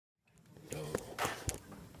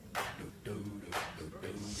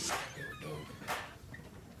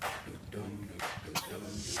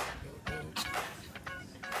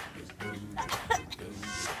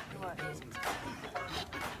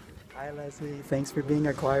Hi Leslie, thanks for being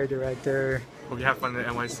our choir director. Hope you have fun at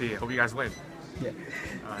NYC. Hope you guys win. Yeah.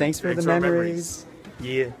 Thanks for the memories.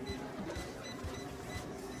 Yeah.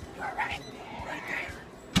 You're right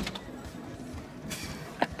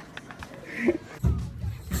there.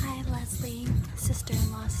 Hi Leslie,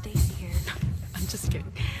 sister-in-law Stacy here. I'm just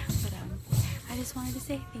kidding. But I just wanted to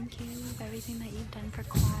say thank you for everything that you've done for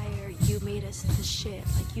choir. You made us the shit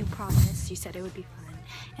like you promised. You said it would be fun,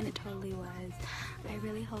 and it totally was. I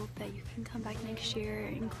really hope that you can come back next year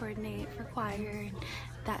and coordinate for choir, and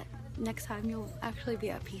that next time you'll actually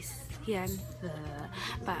be at peace. Yeah,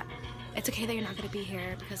 but it's okay that you're not gonna be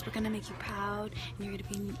here because we're gonna make you proud, and you're gonna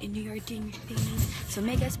be in New York doing your thing. So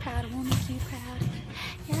make us proud, and we'll make you proud.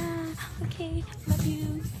 Yeah, okay, love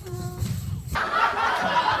you.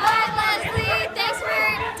 Hi Leslie, thanks for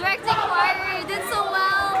directing choir. You did so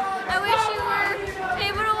well. I wish you were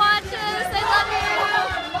able to watch us. I love you.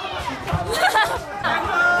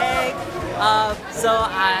 Hey, it's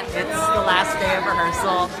the last day of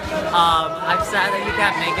rehearsal. I'm sad that you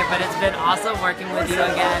can't make it, but it's been awesome working with you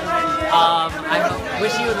again. I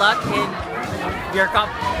wish you luck in your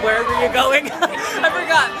wherever you're going. I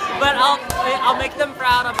forgot, but I'll make them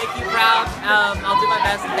proud. I'll make you proud. I'll do my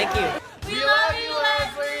best. Thank you. We love you,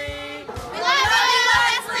 Leslie. We love you,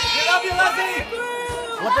 Leslie. We love you, Leslie.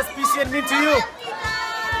 What does PCN mean to you?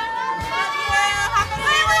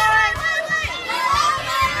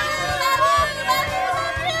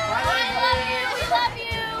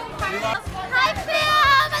 Hi,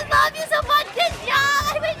 fam! I love you so much. Good job.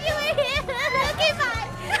 I wish you were here. Okay, bye.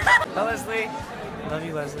 Hi, Leslie. Love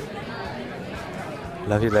you, Leslie.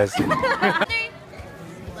 Love you, Leslie.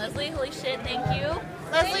 Leslie, holy shit, thank you.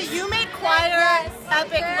 Leslie, you made choir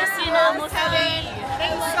epic. Listen, almost Kevin.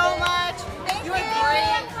 Thank you so much. You were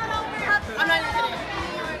great. I'm not even kidding.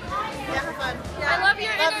 Yeah, have fun. I love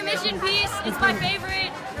your intermission piece. It's my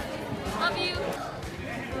favorite. Love you.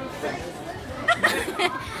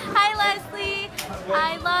 Hi Leslie,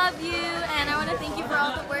 I love you, and I want to thank you for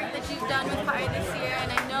all the work that you've done with choir this year,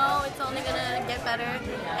 and I know it's only going to get better,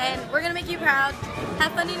 and we're going to make you proud.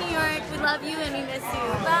 Have fun in New York. We love you and we miss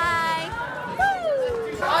you. Bye.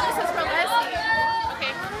 Woo! Oh, this is for Leslie.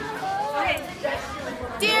 Okay.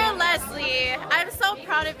 Dear Leslie, I'm so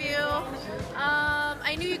proud of you.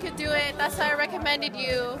 I knew you could do it. That's why I recommended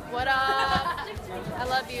you. What up? I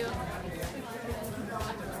love you.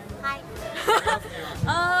 Hi.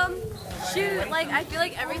 Shoot, like I feel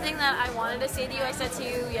like everything that I wanted to say to you, I said to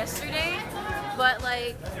you yesterday. But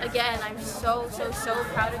like, again, I'm so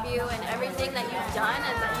proud of you and everything that you've done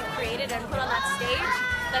and that you created and put on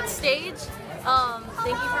that stage.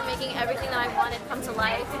 Thank you for making everything that I wanted come to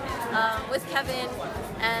life with Kevin,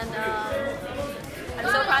 and I'm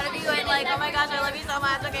so proud of you, and like, oh my gosh, I love you so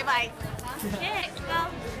much. Okay, bye.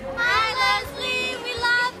 Hi Leslie, we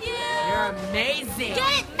love you. You're amazing.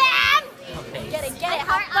 Get it, fam? Amazing. Get it.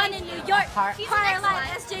 Have fun in New York. Choir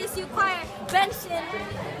Live, SJSU Choir, Benson.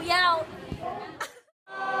 We out.